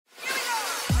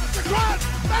the cross.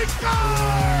 They score!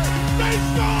 They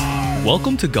score!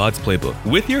 Welcome to God's Playbook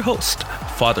with your host,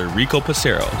 Father Rico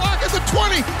Passero. Lock at the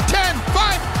 20, 10,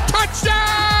 5,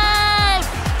 touchdown!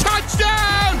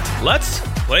 Touchdown! Let's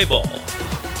play ball.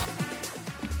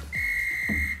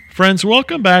 Friends,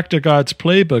 welcome back to God's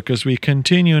Playbook as we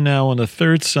continue now on the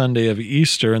third Sunday of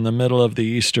Easter in the middle of the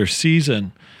Easter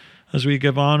season, as we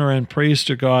give honor and praise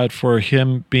to God for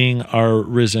Him being our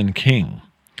risen King.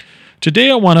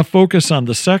 Today I want to focus on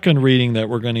the second reading that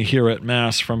we're going to hear at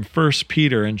Mass from 1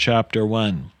 Peter in chapter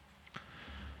 1.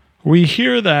 We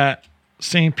hear that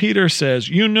St. Peter says,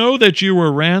 "You know that you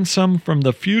were ransomed from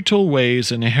the futile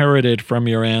ways inherited from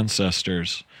your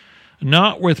ancestors,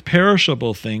 not with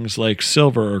perishable things like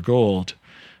silver or gold,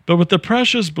 but with the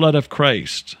precious blood of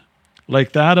Christ,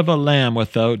 like that of a lamb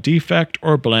without defect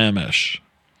or blemish.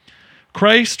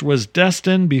 Christ was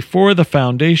destined before the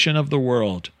foundation of the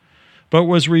world, but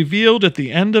was revealed at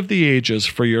the end of the ages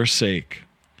for your sake.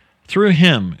 Through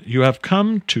him you have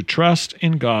come to trust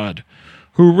in God,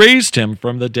 who raised him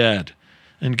from the dead,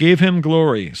 and gave him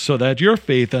glory, so that your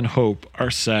faith and hope are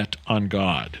set on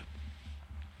God."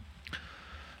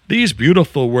 These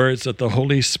beautiful words that the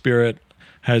Holy Spirit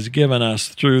has given us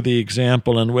through the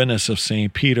example and witness of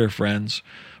St. Peter, friends,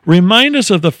 remind us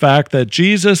of the fact that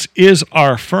Jesus is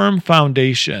our firm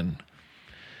foundation.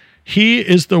 He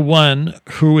is the one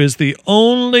who is the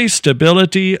only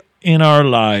stability in our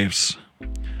lives.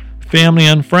 Family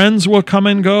and friends will come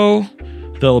and go.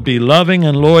 They'll be loving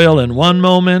and loyal in one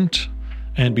moment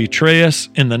and betray us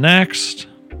in the next.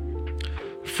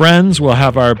 Friends will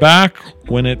have our back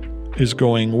when it is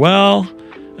going well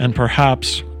and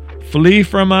perhaps flee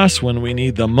from us when we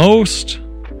need the most.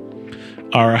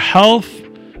 Our health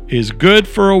is good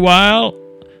for a while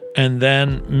and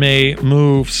then may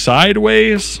move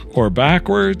sideways or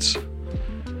backwards.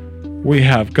 We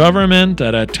have government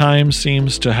that at times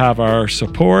seems to have our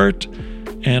support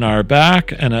and our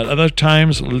back, and at other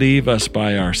times leave us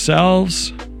by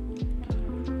ourselves.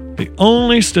 The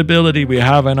only stability we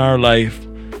have in our life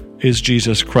is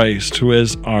Jesus Christ, who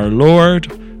is our Lord,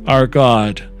 our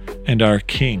God, and our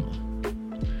King.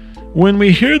 When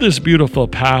we hear this beautiful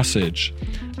passage,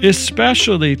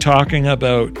 especially talking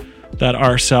about that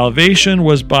our salvation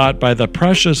was bought by the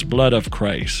precious blood of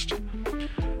Christ,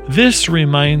 this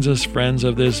reminds us, friends,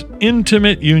 of this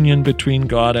intimate union between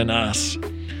God and us,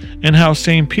 and how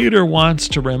St. Peter wants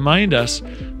to remind us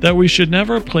that we should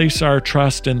never place our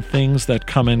trust in things that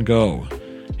come and go.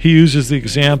 He uses the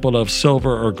example of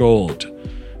silver or gold.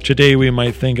 Today we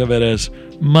might think of it as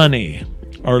money,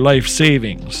 our life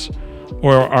savings,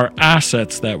 or our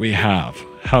assets that we have,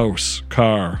 house,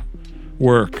 car,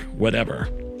 work, whatever.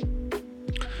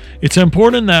 It's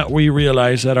important that we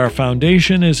realize that our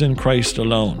foundation is in Christ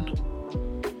alone.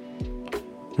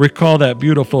 Recall that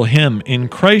beautiful hymn, "In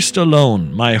Christ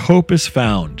alone my hope is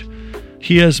found.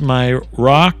 He is my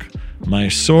rock, my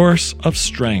source of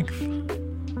strength."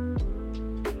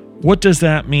 What does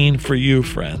that mean for you,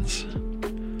 friends?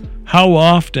 How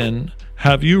often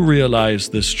have you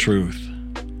realized this truth?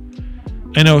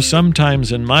 I know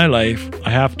sometimes in my life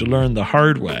I have to learn the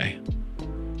hard way.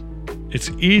 It's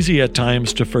easy at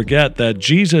times to forget that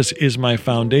Jesus is my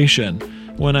foundation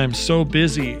when I'm so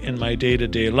busy in my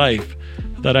day-to-day life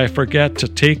that I forget to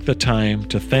take the time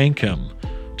to thank Him,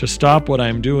 to stop what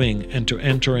I'm doing, and to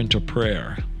enter into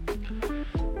prayer.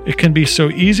 It can be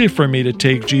so easy for me to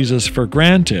take Jesus for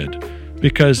granted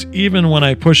because even when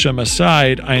I push Him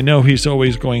aside, I know He's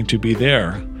always going to be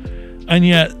there. And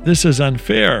yet, this is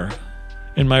unfair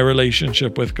in my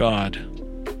relationship with God.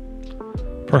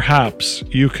 Perhaps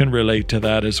you can relate to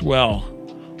that as well.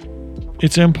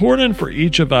 It's important for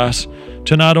each of us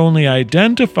to not only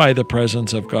identify the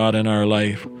presence of God in our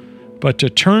life, but to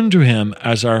turn to Him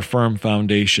as our firm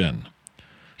foundation.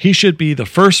 He should be the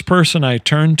first person I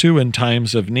turn to in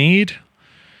times of need.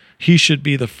 He should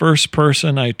be the first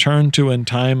person I turn to in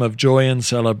time of joy and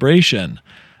celebration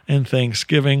and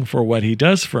thanksgiving for what He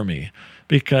does for me,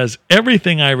 because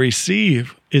everything I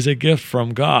receive is a gift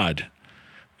from God.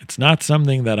 It's not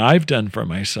something that I've done for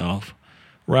myself.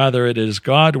 Rather, it is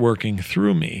God working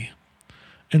through me.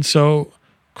 And so,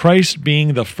 Christ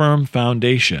being the firm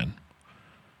foundation.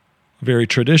 A very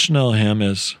traditional hymn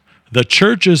is, "The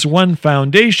church's one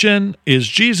foundation is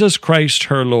Jesus Christ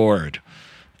her Lord."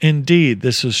 Indeed,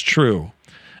 this is true.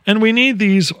 And we need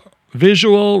these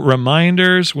visual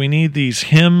reminders. We need these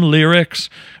hymn lyrics.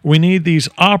 We need these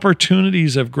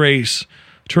opportunities of grace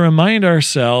to remind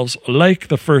ourselves, like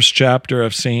the first chapter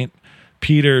of St.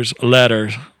 Peter's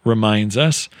letter reminds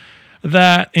us,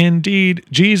 that indeed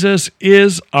Jesus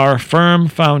is our firm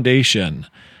foundation.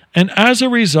 And as a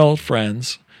result,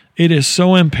 friends, it is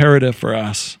so imperative for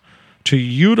us to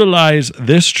utilize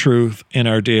this truth in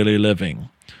our daily living,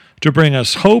 to bring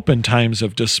us hope in times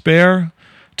of despair,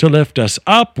 to lift us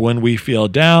up when we feel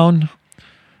down,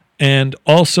 and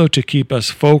also to keep us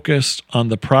focused on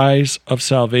the prize of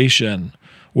salvation,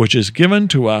 which is given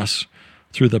to us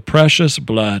through the precious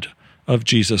blood of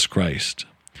Jesus Christ.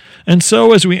 And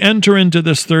so as we enter into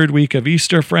this third week of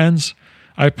Easter, friends,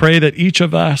 I pray that each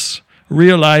of us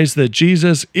realize that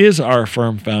Jesus is our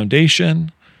firm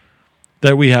foundation,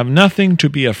 that we have nothing to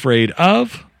be afraid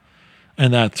of,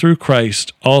 and that through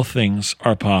Christ all things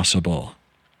are possible.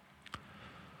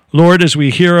 Lord, as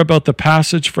we hear about the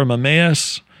passage from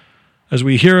Emmaus, as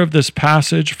we hear of this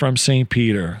passage from St.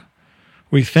 Peter,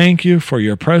 we thank you for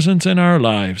your presence in our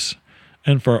lives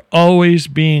and for always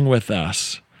being with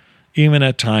us, even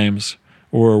at times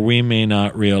where we may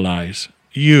not realize.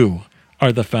 You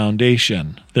are the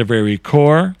foundation, the very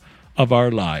core of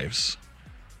our lives.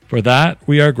 For that,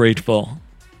 we are grateful.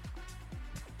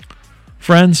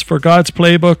 Friends, for God's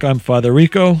Playbook, I'm Father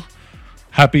Rico.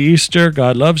 Happy Easter.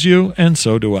 God loves you, and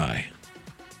so do I.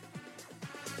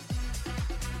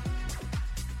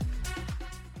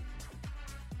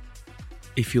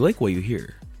 If you like what you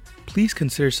hear, please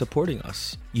consider supporting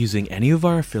us using any of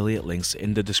our affiliate links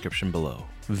in the description below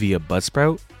via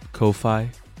Buzzsprout, Ko-Fi,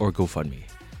 or GoFundMe.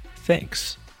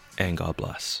 Thanks, and God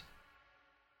bless.